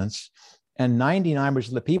pronouncements. And 99%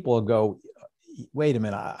 of the people go, wait a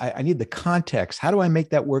minute, I need the context. How do I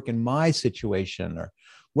make that work in my situation? Or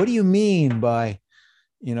what do you mean by,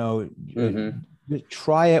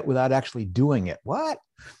 try it without actually doing it? What?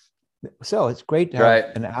 So it's great to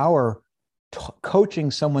have an hour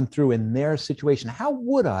coaching someone through in their situation. How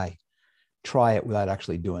would I try it without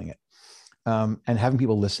actually doing it? And having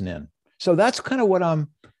people listen in. So that's kind of what I'm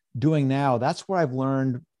doing now. That's where I've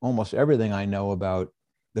learned almost everything I know about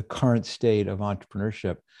the current state of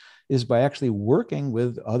entrepreneurship, is by actually working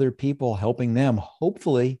with other people, helping them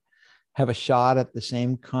hopefully have a shot at the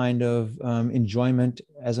same kind of enjoyment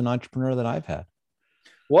as an entrepreneur that I've had.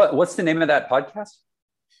 What's the name of that podcast?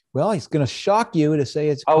 Well, it's going to shock you to say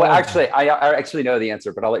it's. Oh, actually, I actually know the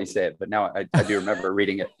answer, but I'll let you say it. But now I do remember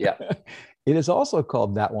reading it. Yeah. It is also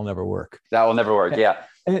called That Will Never Work. That Will Never Work. Yeah.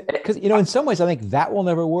 Because, in some ways, I think That Will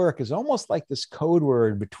Never Work is almost like this code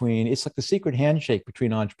word it's like the secret handshake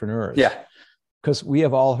between entrepreneurs. Yeah. Because we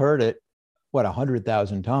have all heard it,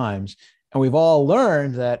 100,000 times. And we've all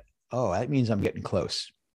learned that, that means I'm getting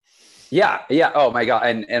close. Yeah. Yeah. Oh my God.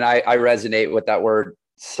 And I resonate with that word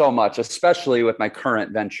so much, especially with my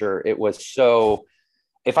current venture. It was so,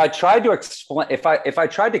 if I tried to explain, if I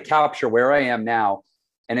tried to capture where I am now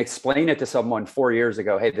and explain it to someone 4 years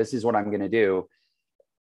ago, hey, this is what I'm going to do,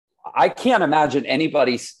 I can't imagine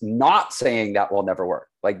anybody not saying that will never work.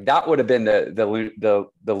 Like that would have been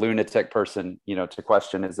the lunatic person, to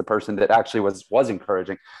question, is the person that actually was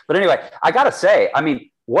encouraging. But anyway, I got to say, I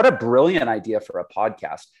mean, what a brilliant idea for a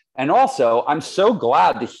podcast. And also, I'm so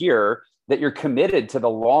glad to hear that you're committed to the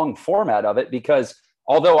long format of it, because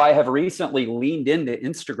although I have recently leaned into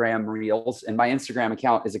Instagram Reels and my Instagram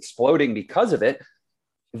account is exploding because of it,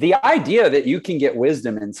 the idea that you can get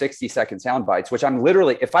wisdom in 60-second sound bites, which I'm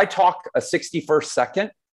literally, if I talk a 61st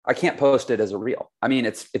second, I can't post it as a reel. I mean,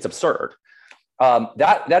 it's absurd.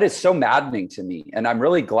 That is so maddening to me. And I'm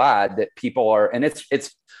really glad that people are, and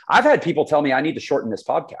I've had people tell me I need to shorten this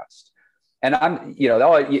podcast. And I'm,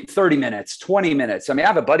 30 minutes, 20 minutes. I mean, I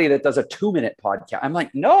have a buddy that does a 2-minute podcast. I'm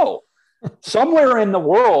like, no, somewhere in the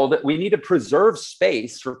world, we need to preserve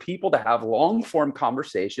space for people to have long form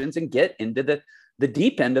conversations and get into the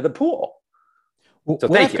deep end of the pool. Well, so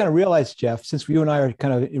what I've kind of realized, Jeff, since you and I are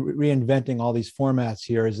kind of reinventing all these formats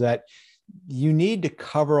here, is that you need to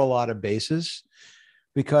cover a lot of bases,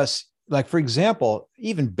 because, like, for example,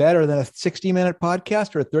 even better than a 60-minute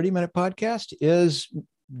podcast or a 30-minute podcast is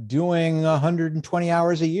doing 120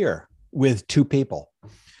 hours a year with 2 people.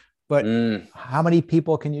 But how many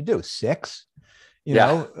people can you do? 6?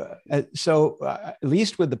 So at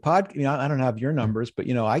least with the pod, I don't have your numbers, but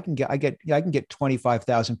I can get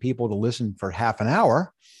 25,000 people to listen for half an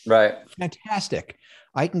hour. Right. Fantastic.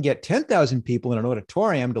 I can get 10,000 people in an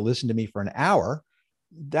auditorium to listen to me for an hour.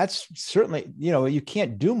 That's certainly, you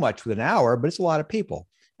can't do much with an hour, but it's a lot of people.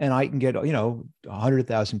 And I can get,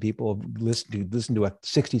 100,000 people listen to a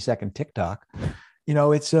 60-second TikTok.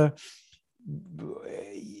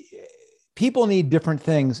 People need different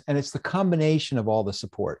things, and it's the combination of all the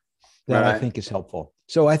support that I think is helpful.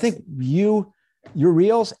 So I think your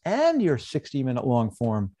reels and your 60-minute long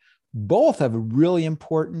form both have really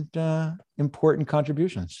important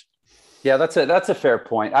contributions. Yeah, that's a fair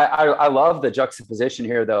point. I love the juxtaposition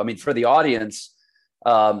here, though. I mean, for the audience,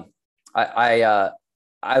 I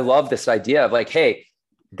love this idea of like, hey,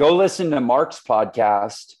 go listen to Mark's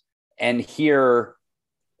podcast and hear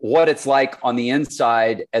what it's like on the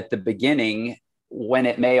inside at the beginning, when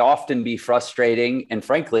it may often be frustrating. And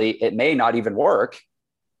frankly, it may not even work,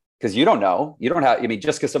 because you don't know. You don't have,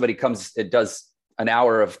 just because somebody does an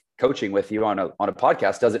hour of coaching with you on a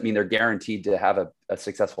podcast doesn't mean they're guaranteed to have a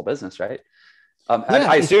successful business, right?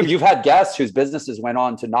 I assume you've had guests whose businesses went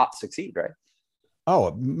on to not succeed, right?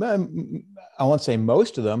 Oh, I won't say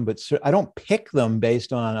most of them, but I don't pick them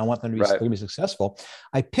based on I want them to be successful.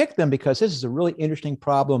 I pick them because this is a really interesting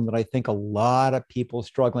problem that I think a lot of people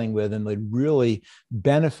struggling with, and they'd really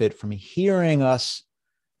benefit from hearing us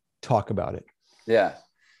talk about it. Yeah.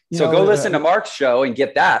 So go listen to Mark's show and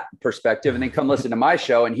get that perspective, and then come listen to my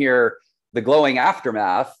show and hear the glowing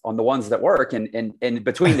aftermath on the ones that work. And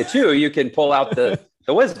between the two, you can pull out the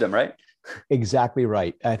wisdom, right? Exactly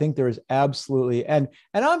right. I think there is absolutely, and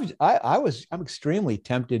I'm extremely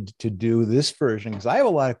tempted to do this version because I have a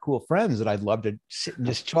lot of cool friends that I'd love to sit and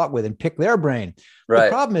just talk with and pick their brain. Right.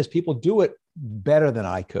 The problem is people do it better than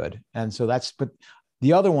I could, and so but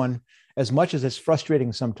the other one, as much as it's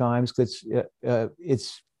frustrating sometimes,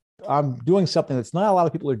 it's I'm doing something that's not a lot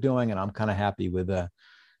of people are doing, and I'm kind of happy with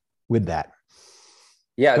that.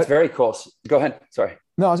 Yeah, it's very cool. Go ahead. Sorry.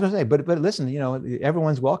 No, I was going to say, but listen,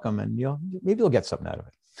 everyone's welcome, and maybe you'll get something out of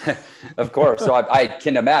it. Of course. So I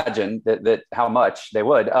can imagine that how much they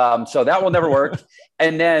would. So that will never work.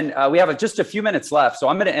 And then we have just a few minutes left. So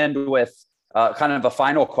I'm going to end with kind of a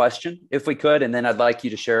final question, if we could, and then I'd like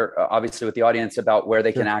you to share, obviously, with the audience about where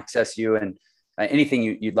they can access you and anything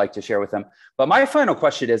you'd like to share with them. But my final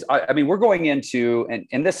question is, I mean, we're going into,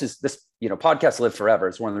 and this podcasts live forever.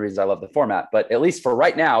 It's one of the reasons I love the format, but at least for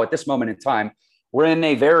right now, at this moment in time, we're in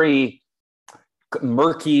a very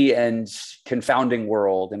murky and confounding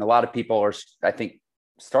world. And a lot of people are, I think,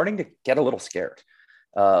 starting to get a little scared.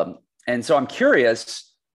 And so I'm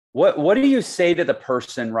curious, what do you say to the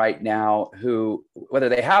person right now who, whether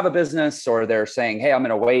they have a business or they're saying, hey, I'm going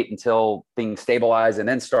to wait until things stabilize and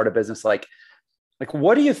then start a business, like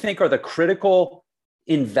what do you think are the critical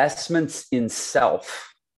investments in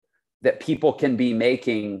self that people can be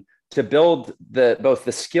making to build both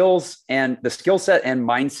the skills and the skill set and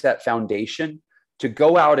mindset foundation to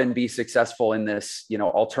go out and be successful in this,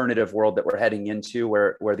 alternative world that we're heading into,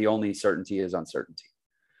 where the only certainty is uncertainty?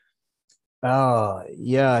 Oh,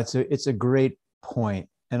 yeah, it's a great point.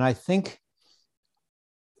 And I think,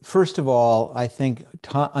 first of all,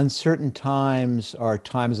 uncertain times are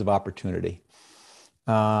times of opportunity.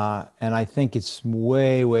 And I think it's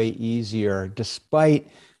way, way easier, despite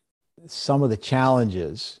some of the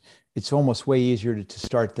challenges, it's almost way easier to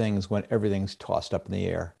start things when everything's tossed up in the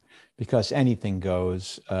air, because anything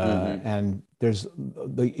goes. And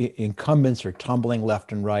the incumbents are tumbling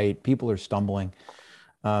left and right. People are stumbling.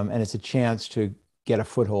 And it's a chance to get a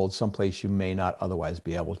foothold someplace you may not otherwise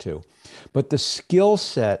be able to. But the skill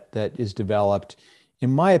set that is developed,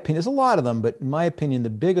 in my opinion, there's a lot of them, but in my opinion, the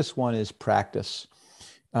biggest one is practice.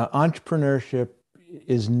 Entrepreneurship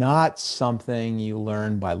is not something you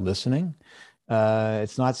learn by listening.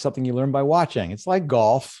 It's not something you learn by watching. It's like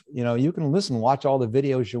golf. You can watch all the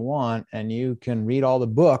videos you want, and you can read all the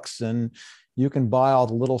books, and you can buy all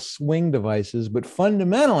the little swing devices, but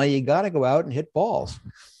fundamentally, you got to go out and hit balls.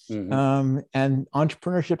 And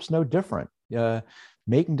entrepreneurship's no different.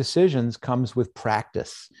 Making decisions comes with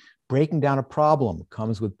practice. Breaking down a problem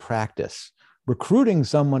comes with practice. Recruiting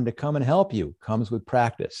someone to come and help you comes with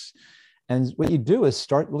practice. And what you do is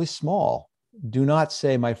start really small. Do not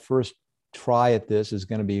say my first try at this is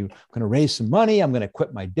going to raise some money. I'm going to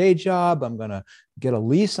quit my day job. I'm going to get a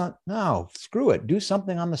lease on. No, screw it. Do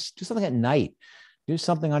something at night. Do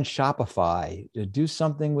something on Shopify. Do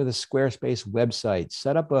something with a Squarespace website.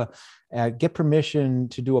 Set up get permission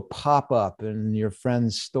to do a pop-up in your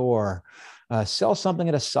friend's store. Sell something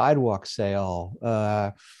at a sidewalk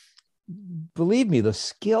sale. Believe me, the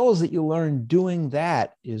skills that you learn doing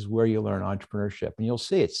that is where you learn entrepreneurship. And you'll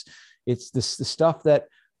see it's the stuff that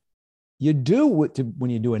you do when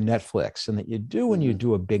you do a Netflix and that you do when you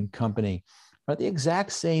do a big company are the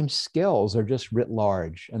exact same skills. They're just writ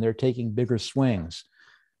large, and they're taking bigger swings.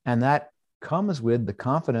 And that comes with the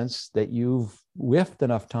confidence that you've whiffed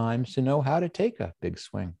enough times to know how to take a big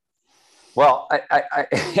swing. Well,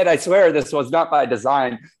 I swear this was not by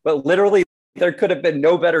design, but literally there could have been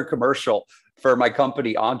no better commercial for my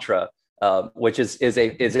company, Entre, which is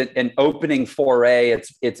an opening foray.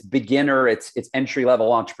 It's beginner, it's entry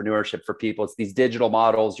level entrepreneurship for people. It's these digital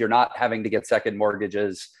models. You're not having to get second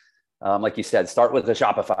mortgages. Like you said, start with a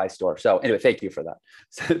Shopify store. So anyway, thank you for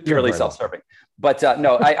that. Purely self-serving. But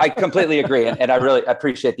no, I completely agree. And I really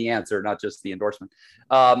appreciate the answer, not just the endorsement.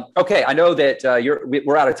 Okay, I know that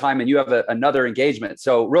we're out of time and you have another engagement.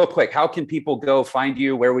 So real quick, how can people go find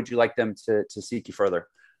you? Where would you like them to seek you further?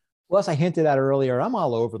 Well, as I hinted at earlier, I'm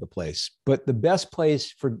all over the place. But the best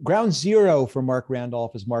place for ground zero for Marc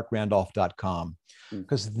Randolph is marcrandolph.com.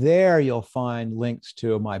 Because there you'll find links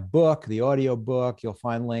to my book, the audio book. You'll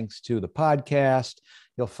find links to the podcast.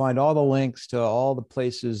 You'll find all the links to all the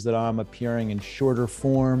places that I'm appearing in shorter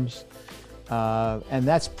forms. And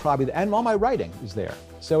that's probably, and all my writing is there.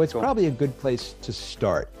 So it's probably a good place to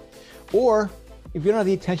start. Or if you don't have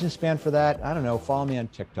the attention span for that, I don't know, follow me on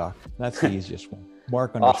TikTok. That's the easiest one.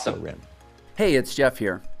 Marc_Randolph. Hey, it's Jeff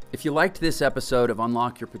here. If you liked this episode of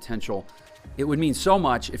Unlock Your Potential, it would mean so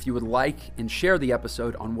much if you would like and share the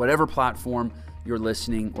episode on whatever platform you're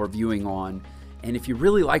listening or viewing on. And if you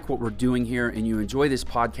really like what we're doing here and you enjoy this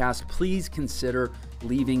podcast, please consider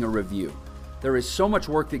leaving a review. There is so much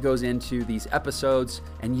work that goes into these episodes,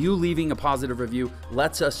 and you leaving a positive review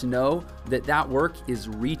lets us know that that work is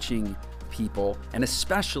reaching people, and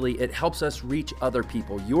especially it helps us reach other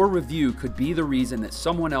people. Your review could be the reason that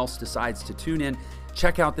someone else decides to tune in,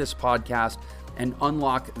 check out this podcast, and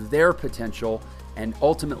unlock their potential and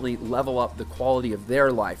ultimately level up the quality of their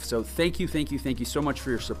life. So thank you so much for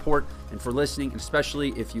your support and for listening, and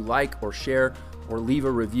especially if you like or share or leave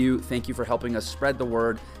a review. Thank you for helping us spread the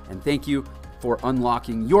word, and thank you for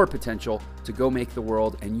unlocking your potential to go make the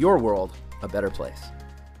world and your world a better place.